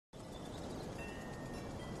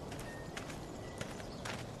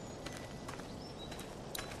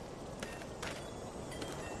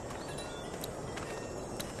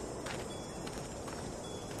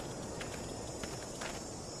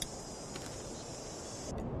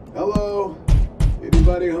Hello?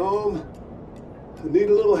 Anybody home? I need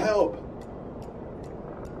a little help.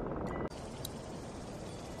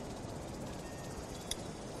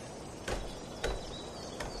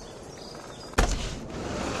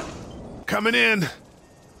 Coming in.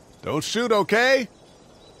 Don't shoot, okay?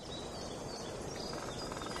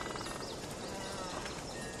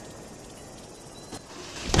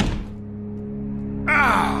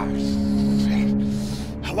 Ah! Shit.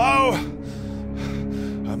 Hello?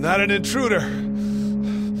 I'm not an intruder.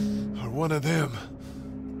 Or one of them.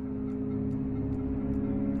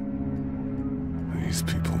 These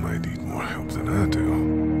people might need more help than I do.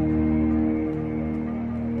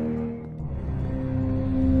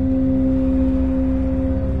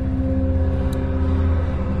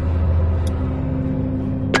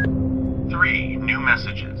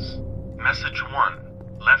 Messages. Message 1,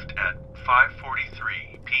 left at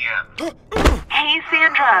 5:43 p.m. Hey,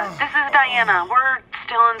 Sandra. This is Diana. We're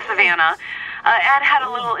still in Savannah. Ed had a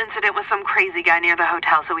little incident with some crazy guy near the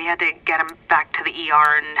hotel, so we had to get him back to the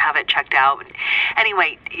ER and have it checked out.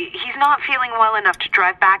 Anyway, he's not feeling well enough to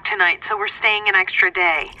drive back tonight, so we're staying an extra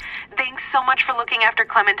day. Thanks so much for looking after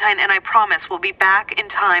Clementine, and I promise we'll be back in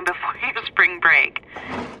time before your spring break.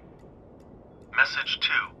 Message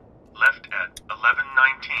 2. Left at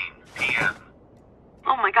 11:19 p.m.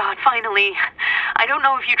 Oh my God, finally. I don't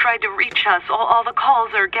know if you tried to reach us. All the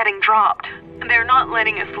calls are getting dropped. They're not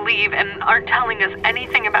letting us leave and aren't telling us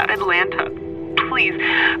anything about Atlanta. Please,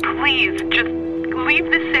 just leave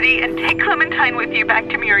the city and take Clementine with you back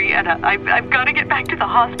to Marietta. I've got to get back to the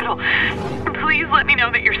hospital. Please let me know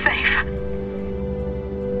that you're safe.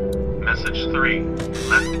 Message 3.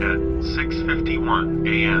 Left at 6:51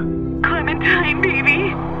 a.m. Clementine,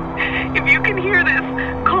 baby. If you can hear this,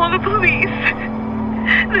 call the police.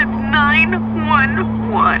 That's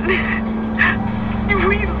 911.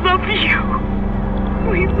 We love you.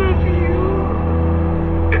 We love you.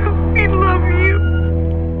 We love you.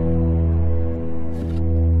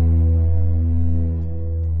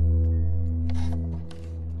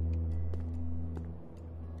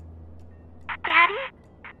 Daddy?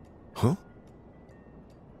 Huh?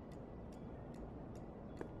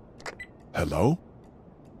 Hello?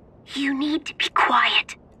 You need to be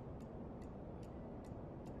quiet.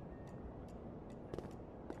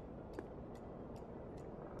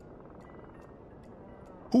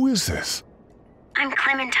 Who is this? I'm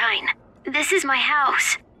Clementine. This is my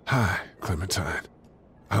house. Hi, Clementine.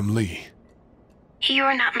 I'm Lee.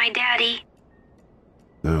 You're not my daddy.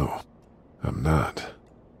 No, I'm not.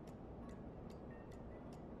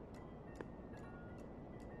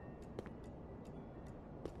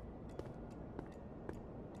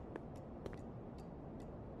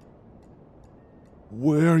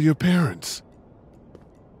 Where are your parents?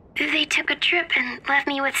 They took a trip and left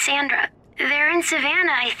me with Sandra. They're in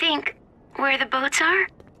Savannah, I think, where the boats are.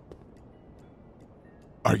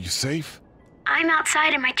 Are you safe? I'm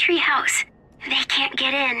outside in my treehouse. They can't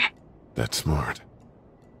get in. That's smart.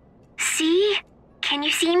 See? Can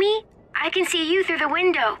you see me? I can see you through the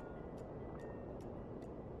window.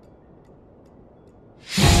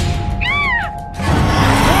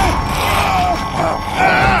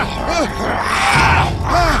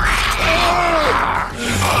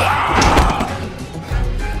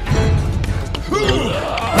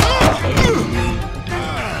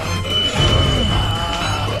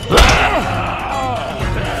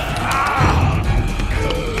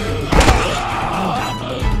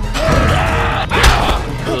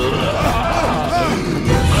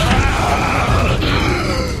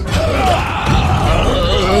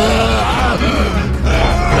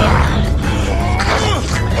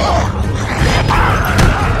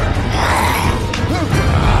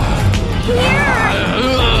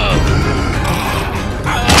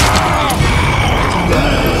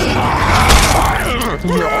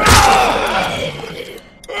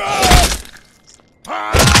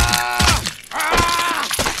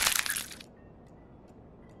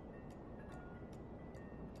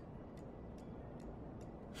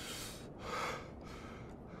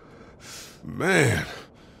 Man.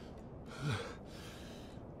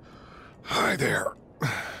 Hi there.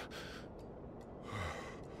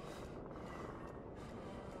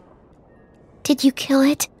 Did you kill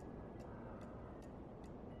it?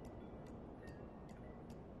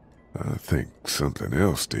 I think something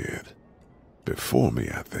else did. Before me,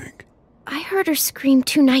 I think. I heard her scream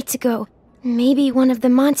 2 nights ago. Maybe one of the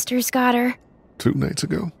monsters got her. 2 nights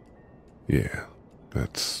ago? Yeah,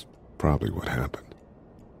 that's probably what happened.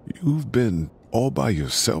 You've been all by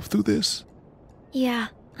yourself through this? Yeah,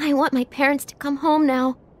 I want my parents to come home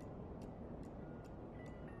now.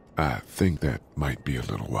 I think that might be a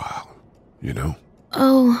little while, you know?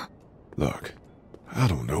 Oh. Look, I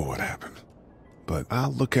don't know what happened, but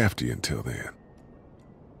I'll look after you until then.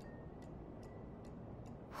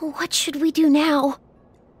 What should we do now?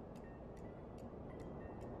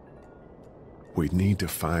 We need to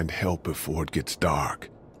find help before it gets dark.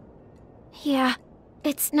 Yeah,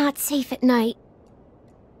 it's not safe at night.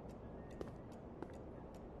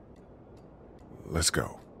 Let's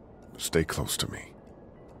go. Stay close to me.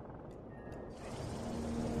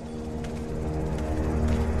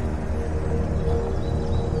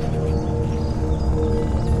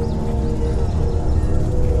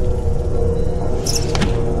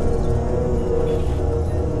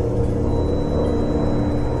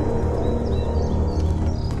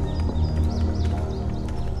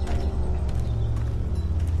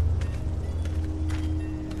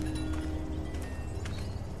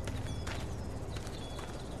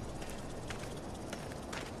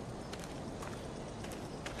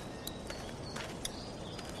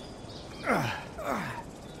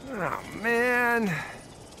 Oh, man.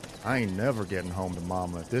 I ain't never getting home to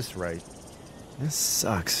Mama at this rate. This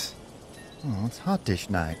sucks. Oh, it's hot dish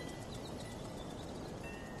night.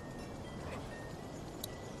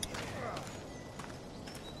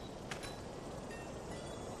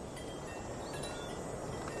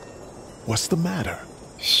 What's the matter?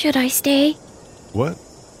 Should I stay? What?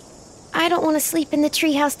 I don't want to sleep in the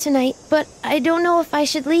treehouse tonight, but I don't know if I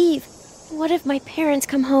should leave. What if my parents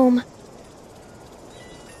come home?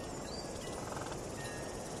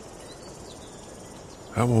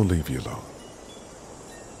 I won't leave you alone.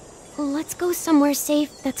 Let's go somewhere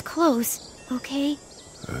safe that's close, okay?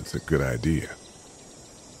 That's a good idea.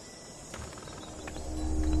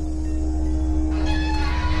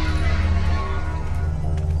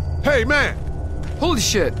 Hey, man! Holy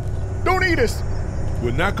shit! Don't eat us!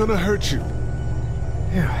 We're not gonna hurt you.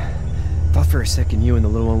 Yeah. Thought for a second you and the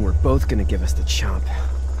little one were both gonna give us the chomp.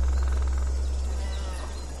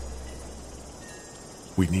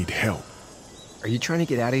 We need help. Are you trying to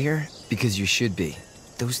get out of here? Because you should be.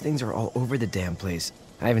 Those things are all over the damn place.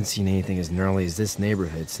 I haven't seen anything as gnarly as this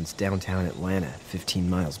neighborhood since downtown Atlanta, 15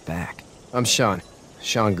 miles back. I'm Sean.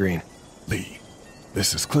 Sean Green. Lee,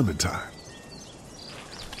 this is Clementine.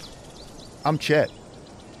 I'm Chet.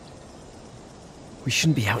 We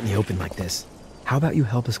shouldn't be out in the open like this. How about you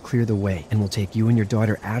help us clear the way, and we'll take you and your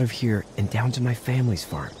daughter out of here and down to my family's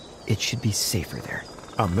farm. It should be safer there.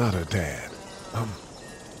 I'm not her dad. I'm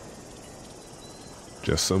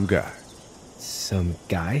just some guy. Some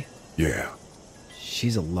guy? Yeah.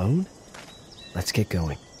 She's alone? Let's get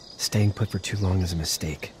going. Staying put for too long is a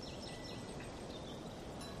mistake.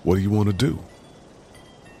 What do you want to do?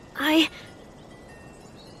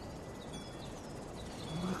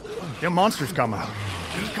 Them monsters come out.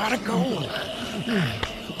 We gotta go.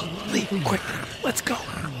 Lee, quick, let's go.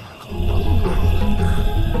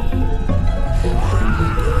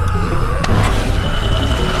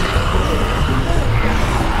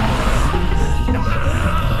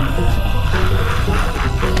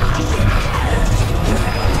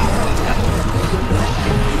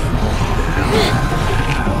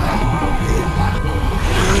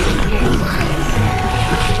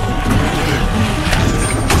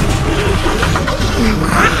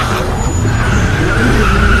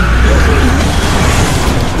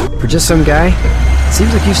 For just some guy, it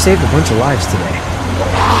seems like you've saved a bunch of lives today.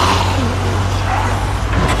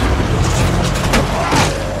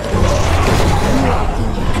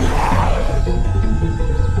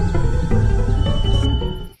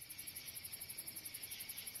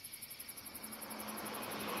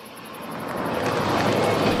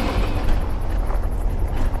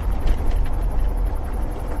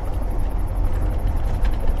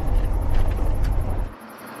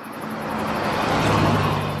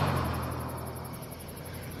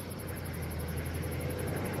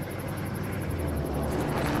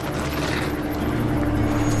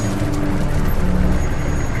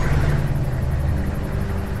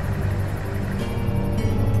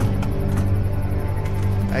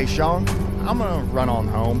 Hey, Sean, I'm gonna run on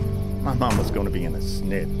home. My mama's gonna be in a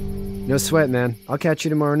snit. No sweat, man. I'll catch you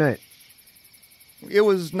tomorrow night. It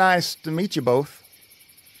was nice to meet you both.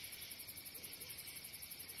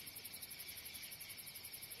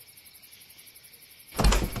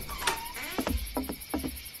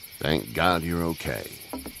 Thank God you're okay.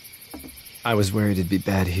 I was worried it'd be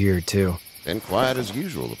bad here, too. Been quiet as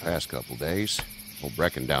usual the past couple days. Old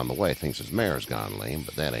Brecken down the way thinks his mare's gone lame,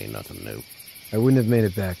 but that ain't nothing new. I wouldn't have made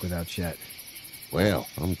it back without Chet. Well,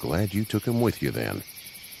 I'm glad you took him with you then.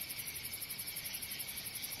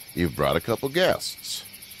 You've brought a couple guests.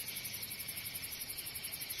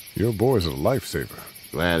 Your boy's a lifesaver.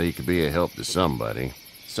 Glad he could be a help to somebody.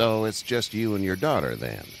 So it's just you and your daughter,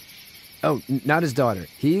 then? Oh, not his daughter.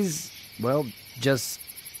 He's, well, just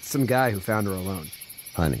some guy who found her alone.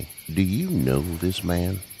 Honey, do you know this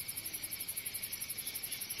man?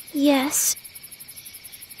 Yes.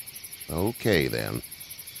 Okay, then.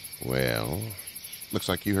 Well, looks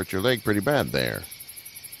like you hurt your leg pretty bad there.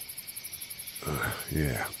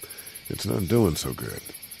 Yeah, it's not doing so good.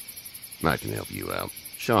 I can help you out.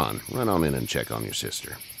 Sean, run on in and check on your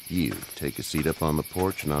sister. You, take a seat up on the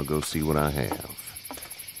porch and I'll go see what I have.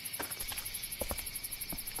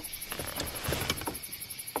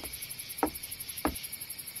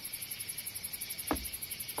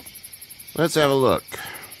 Let's have a look.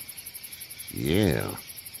 Yeah,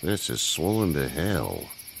 this is swollen to hell.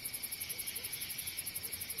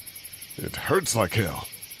 It hurts like hell.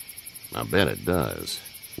 I bet it does.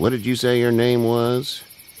 What did you say your name was?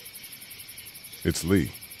 It's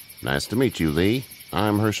Lee. Nice to meet you, Lee.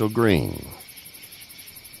 I'm Herschel Green.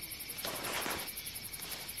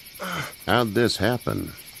 How'd this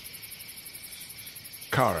happen?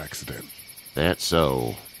 Car accident. That's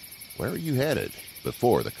so. Where are you headed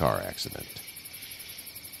before the car accident?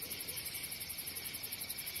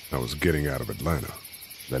 I was getting out of Atlanta.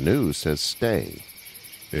 The news says stay.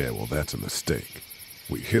 Yeah, well, that's a mistake.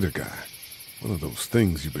 We hit a guy. One of those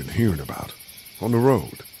things you've been hearing about. On the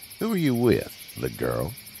road. Who are you with? The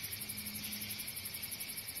girl?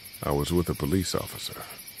 I was with a police officer.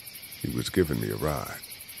 He was giving me a ride.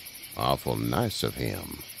 Awful nice of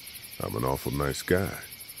him. I'm an awful nice guy.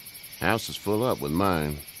 House is full up with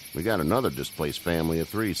mine. We got another displaced family of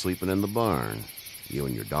 3 sleeping in the barn. You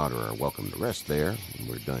and your daughter are welcome to rest there when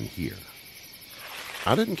we're done here.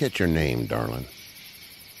 I didn't catch your name, darling.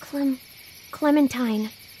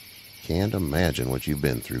 Clementine. Can't imagine what you've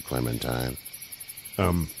been through, Clementine.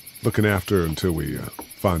 I'm looking after her until we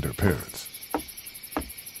find her parents.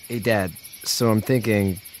 Hey, Dad, so I'm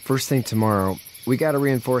thinking, first thing tomorrow, we gotta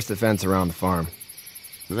reinforce the fence around the farm.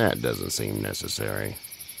 That doesn't seem necessary.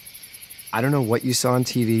 I don't know what you saw on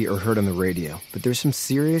TV or heard on the radio, but there's some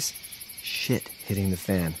serious shit hitting the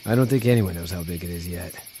fan. I don't think anyone knows how big it is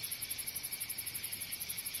yet.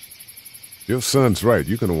 Your son's right.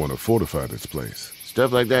 You're gonna want to fortify this place.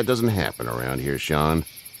 Stuff like that doesn't happen around here, Sean.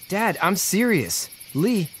 Dad, I'm serious.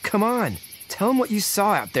 Lee, come on. Tell him what you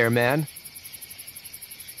saw out there, man.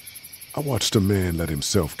 I watched a man let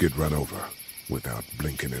himself get run over without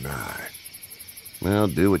blinking an eye. Well,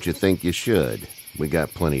 do what you think you should. We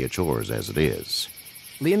got plenty of chores as it is.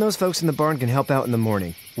 Lee and those folks in the barn can help out in the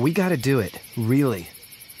morning. We gotta do it. Really.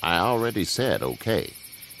 I already said okay.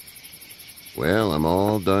 Well, I'm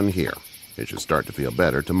all done here. It should start to feel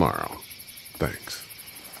better tomorrow. Thanks.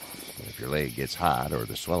 If your leg gets hot or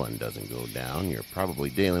the swelling doesn't go down, you're probably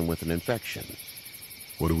dealing with an infection.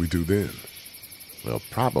 What do we do then? We'll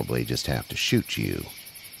probably just have to shoot you.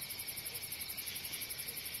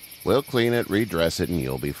 We'll clean it, redress it, and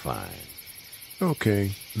you'll be fine.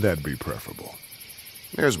 Okay, that'd be preferable.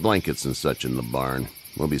 There's blankets and such in the barn.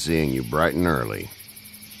 We'll be seeing you bright and early.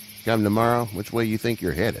 Come tomorrow, which way you think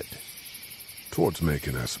you're headed? Towards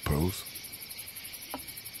Macon, I suppose.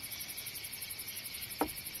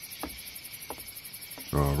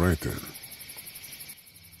 All right, then.